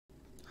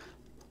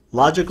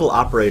Logical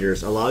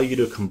operators allow you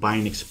to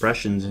combine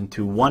expressions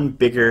into one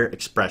bigger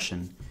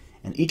expression,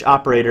 and each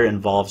operator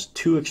involves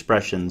two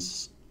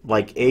expressions,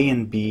 like A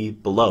and B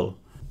below.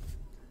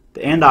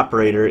 The AND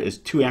operator is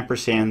two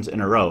ampersands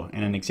in a row,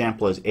 and an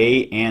example is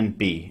A and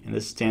B, and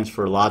this stands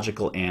for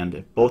logical AND.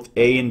 If both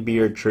A and B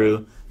are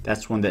true,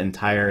 that's when the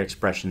entire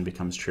expression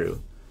becomes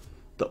true.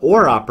 The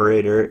OR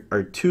operator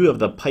are two of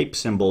the pipe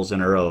symbols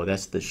in a row.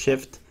 That's the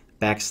shift /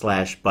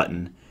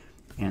 button.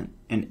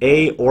 And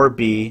A or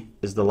B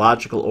is the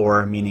logical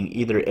OR, meaning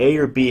either A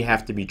or B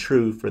have to be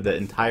true for the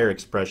entire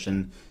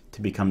expression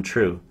to become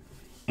true.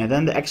 And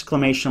then the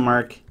exclamation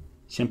mark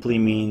simply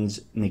means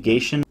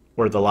negation,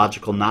 or the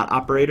logical NOT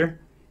operator.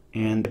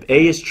 And if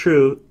A is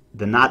true,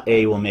 the NOT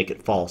A will make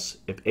it false.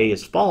 If A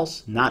is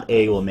false, NOT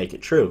A will make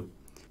it true.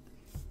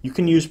 You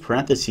can use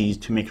parentheses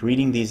to make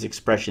reading these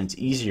expressions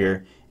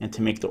easier and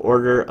to make the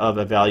order of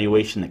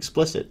evaluation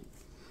explicit.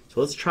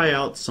 So let's try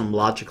out some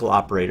logical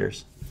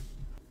operators.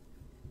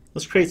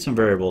 Let's create some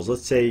variables.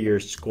 Let's say your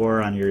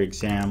score on your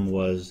exam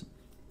was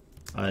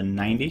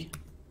 90,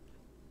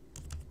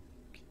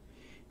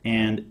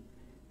 and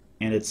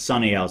it's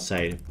sunny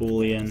outside.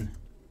 Boolean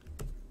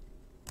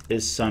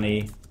is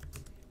sunny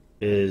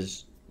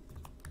is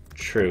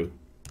true.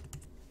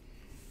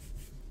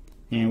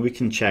 And we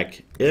can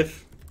check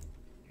if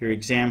your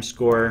exam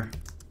score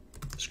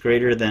is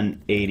greater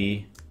than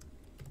 80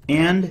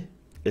 and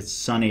it's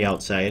sunny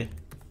outside,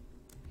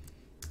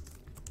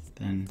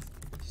 then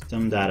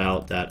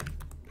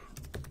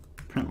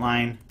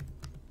System.out.printf,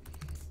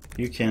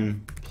 you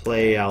can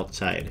play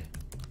outside.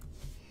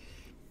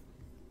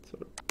 So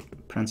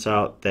it prints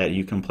out that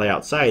you can play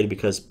outside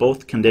because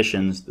both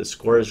conditions, the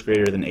score is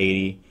greater than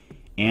 80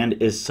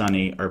 and is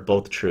sunny, are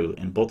both true,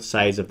 and both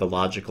sides of the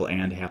logical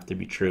AND have to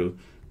be true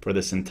for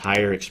this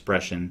entire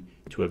expression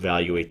to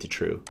evaluate to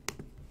true.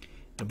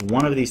 If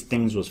one of these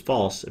things was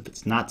false, if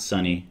it's not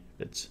sunny,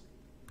 if it's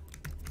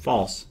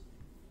false,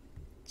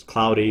 it's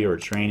cloudy or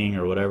it's raining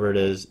or whatever it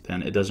is,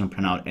 then it doesn't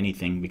print out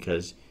anything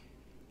because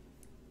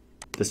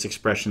this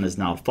expression is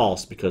now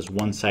false because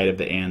one side of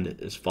the AND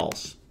is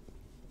false.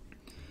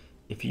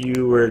 If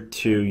you were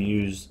to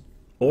use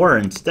OR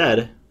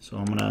instead, so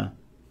I'm going to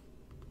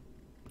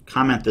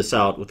comment this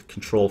out with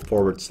Control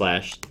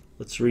 //.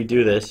 Let's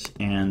redo this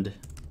and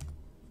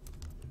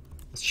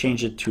let's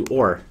change it to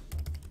OR.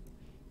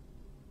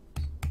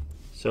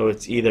 So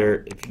it's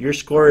either, if your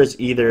score is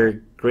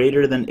either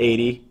greater than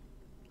 80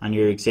 on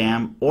your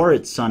exam or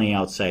it's sunny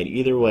outside,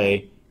 either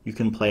way you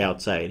can play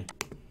outside.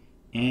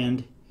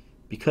 And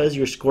because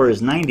your score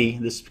is 90,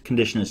 this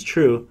condition is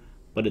true,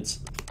 but it's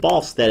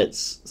false that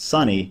it's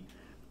sunny.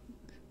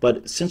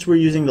 But since we're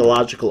using the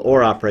logical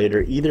OR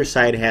operator, either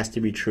side has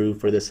to be true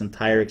for this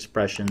entire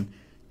expression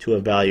to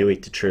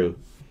evaluate to true.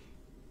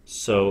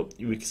 So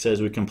it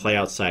says we can play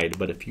outside,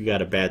 but if you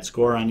got a bad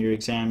score on your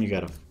exam, you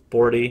got a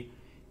 40,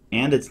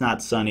 and it's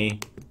not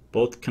sunny,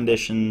 both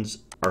conditions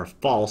are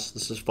false.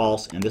 This is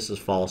false and this is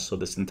false, so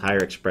this entire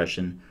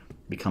expression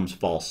becomes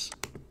false.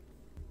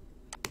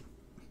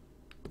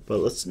 But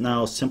let's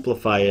now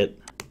simplify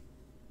it.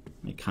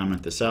 Let me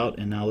comment this out,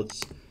 and now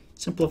let's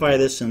simplify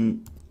this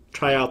and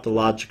try out the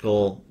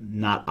logical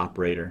NOT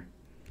operator.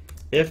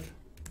 If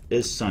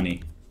is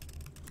sunny.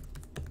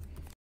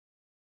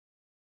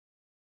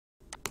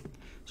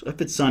 So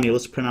if it's sunny,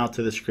 let's print out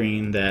to the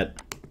screen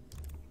that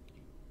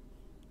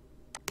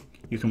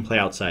you can play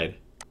outside.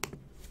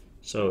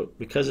 So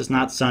because it's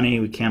not sunny,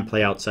 we can't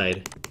play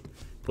outside.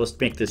 But let's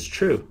make this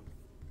true.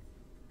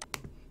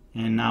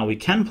 And now we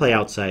can play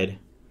outside.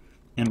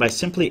 And by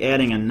simply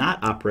adding a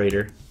NOT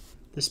operator,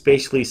 this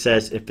basically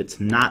says if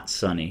it's not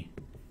sunny,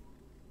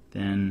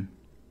 then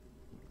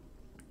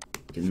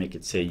you can make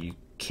it say you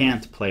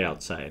can't play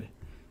outside.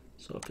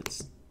 So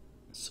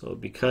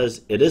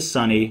because it is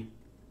sunny,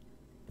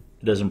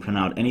 it doesn't print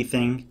out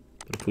anything.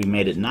 But if we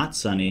made it not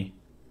sunny,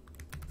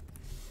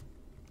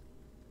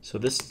 so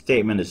this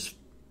statement is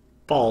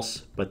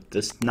false, but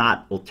this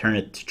not will turn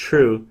it to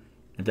true,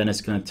 and then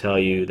it's going to tell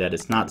you that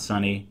it's not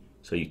sunny,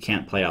 so you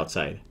can't play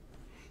outside.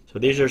 So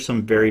these are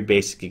some very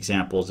basic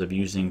examples of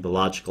using the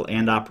logical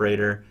AND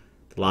operator,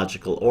 the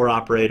logical OR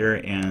operator,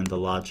 and the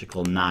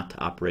logical NOT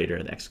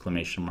operator, the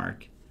exclamation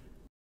mark.